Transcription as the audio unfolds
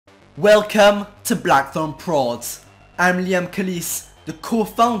Welcome to BlackthornProd. I'm Liam Kalis, the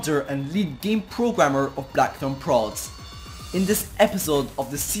co-founder and lead game programmer of BlackthornProd. In this episode of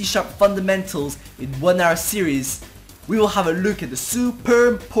the C# Fundamentals in 1 hour series, we will have a look at the super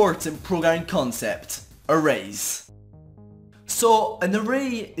important programming concept, arrays. So an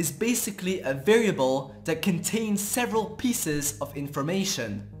array is basically a variable that contains several pieces of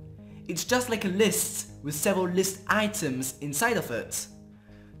information. It's just like a list with several list items inside of it.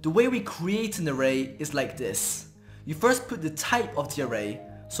 The way we create an array is like this. You first put the type of the array,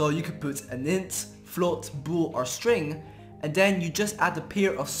 so you could put an int, float, bool or string, and then you just add a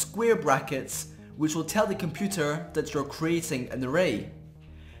pair of square brackets which will tell the computer that you're creating an array.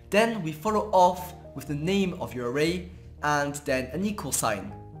 Then we follow off with the name of your array and then an equal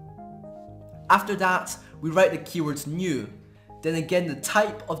sign. After that, we write the keyword new, then again the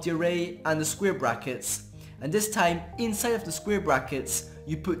type of the array and the square brackets, and this time inside of the square brackets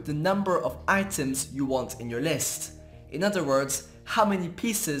you put the number of items you want in your list. In other words, how many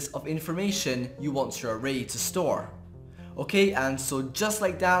pieces of information you want your array to store. Okay, and so just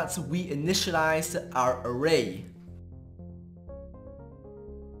like that, we initialized our array.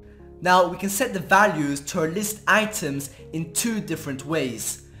 Now we can set the values to our list items in two different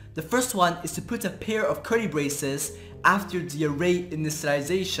ways. The first one is to put a pair of curly braces after the array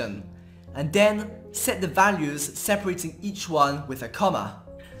initialization, and then set the values separating each one with a comma.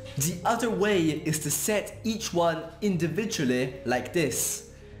 The other way is to set each one individually like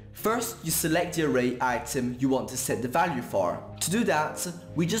this. First, you select the array item you want to set the value for. To do that,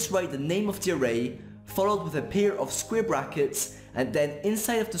 we just write the name of the array followed with a pair of square brackets, and then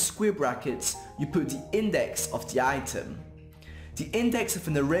inside of the square brackets you put the index of the item. The index of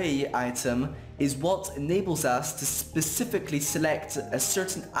an array item is what enables us to specifically select a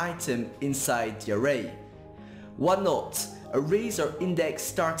certain item inside the array. One note, arrays are indexed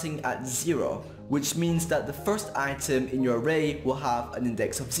starting at 0, which means that the first item in your array will have an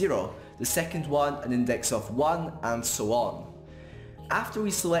index of 0, the second one an index of 1, and so on. After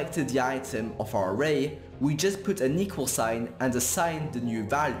we selected the item of our array, we just put an equal sign and assign the new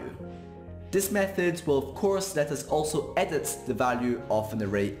value. This method will of course let us also edit the value of an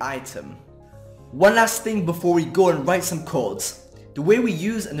array item. One last thing before we go and write some code. The way we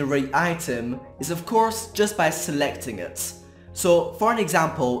use an array item is of course just by selecting it. So for an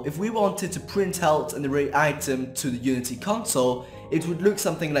example, if we wanted to print out an array item to the Unity console, it would look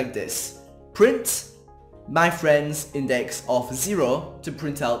something like this. Print my friend's index of 0 to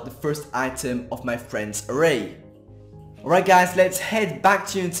print out the first item of my friend's array. Alright guys, let's head back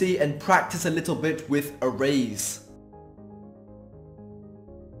to Unity and practice a little bit with arrays.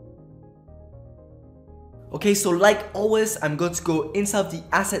 Okay, so like always, I'm going to go inside the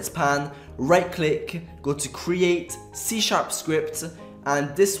assets pane, right click, go to create C# script,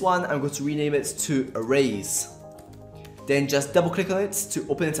 and this one I'm going to rename it to arrays. Then just double click on it to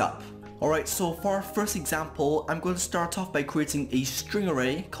open it up. Alright, so for our first example, I'm going to start off by creating a string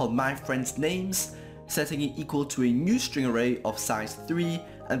array called my friend's names, setting it equal to a new string array of size 3,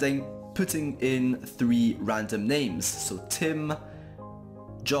 and then putting in 3 random names, so Tim,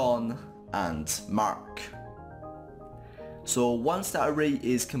 John, and Mark. So once that array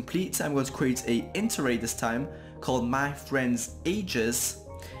is complete, I'm going to create a int array this time called my friend's ages.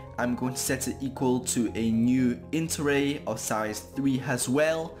 I'm going to set it equal to a new int array of size 3 as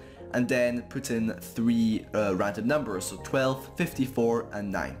well, and then put in 3 random numbers, so 12, 54,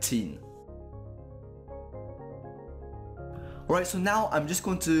 and 19. Alright, so now I'm just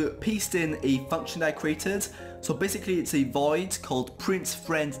going to paste in a function that I created. So basically it's a void called print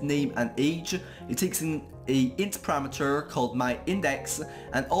friend name and age. It takes in a int parameter called my index,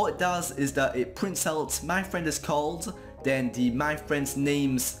 and all it does is that it prints out my friend is called, then the my friend's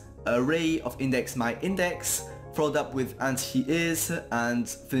names array of index my index, followed up with and he is, and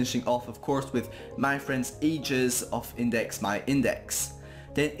finishing off of course with my friend's ages of index my index.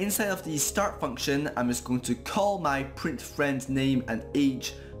 Then inside of the start function, I'm just going to call my print friend name and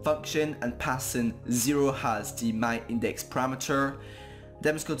age function and pass in 0 as the my index parameter.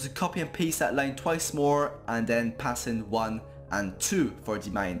 Then I'm just going to copy and paste that line twice more and then pass in 1 and 2 for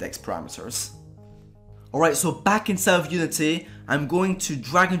the my index parameters. Alright, so back inside of Unity, I'm going to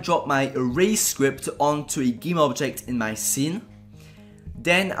drag and drop my array script onto a game object in my scene.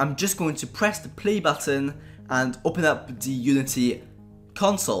 Then I'm just going to press the play button and open up the Unity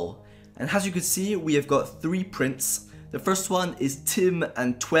console, and as you can see we have got 3 prints. The first one is Tim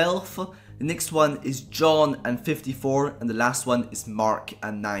and 12, the next one is John and 54, and the last one is Mark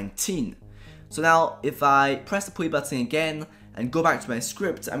and 19. So now if I press the play button again and go back to my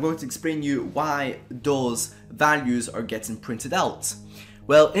script, I'm going to explain you why those values are getting printed out.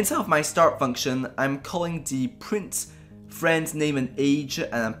 Well, inside of my start function, I'm calling the print friend name and age,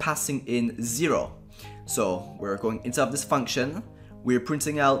 and I'm passing in 0. So we're going inside of this function, we're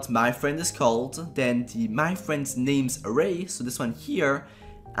printing out my friend is called, then the my friend's names array, so this one here,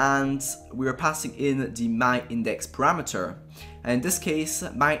 and we're passing in the my index parameter. And in this case,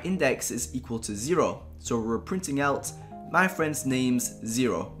 my index is equal to 0. So we're printing out my friend's name's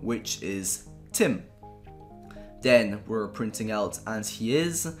 0, which is Tim. Then we're printing out as he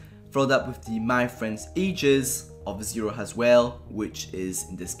is, followed up with the my friend's ages of 0 as well, which is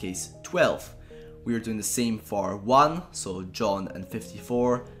in this case 12. We are doing the same for 1, so John and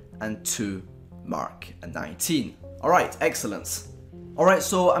 54, and 2, Mark and 19. Alright, excellent. Alright,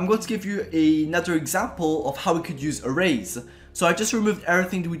 so I'm going to give you another example of how we could use arrays. So I just removed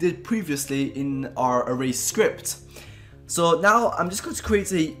everything that we did previously in our array script. So now I'm just going to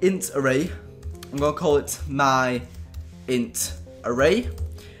create an int array. I'm going to call it my int array.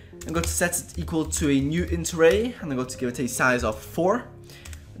 I'm going to set it equal to a new int array, and I'm going to give it a size of 4.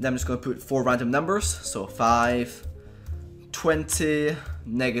 And then I'm just going to put 4 random numbers, so 5, 20,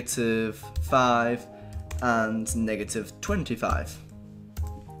 -5, and -25.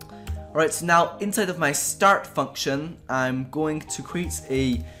 Alright, so now inside of my start function, I'm going to create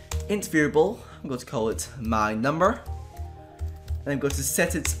a int variable. I'm going to call it my number. And I'm going to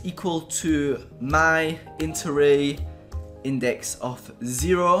set it equal to my int array index of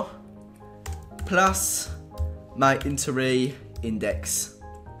 0 plus my int array index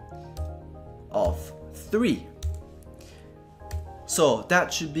of 3. So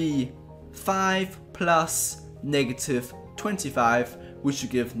that should be 5 plus -25, which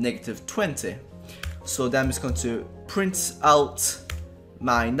should give -20. So then I'm just going to print out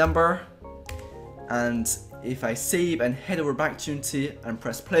my number, and if I save and head over back to Unity and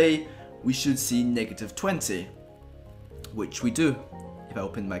press play, we should see -20, which we do. If I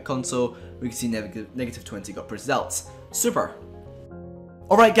open my console, we can see -20 got printed out. Super!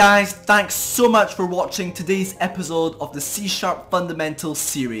 Alright guys, thanks so much for watching today's episode of the C# Fundamentals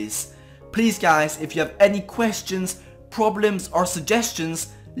series. Please guys, if you have any questions, problems or suggestions,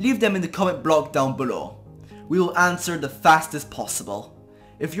 leave them in the comment block down below. We will answer the fastest possible.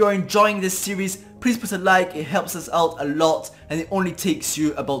 If you are enjoying this series, please put a like, it helps us out a lot and it only takes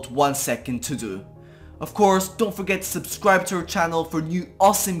you about 1 second to do. Of course, don't forget to subscribe to our channel for new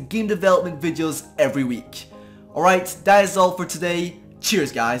awesome game development videos every week. Alright, that is all for today.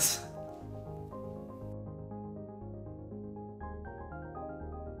 Cheers guys!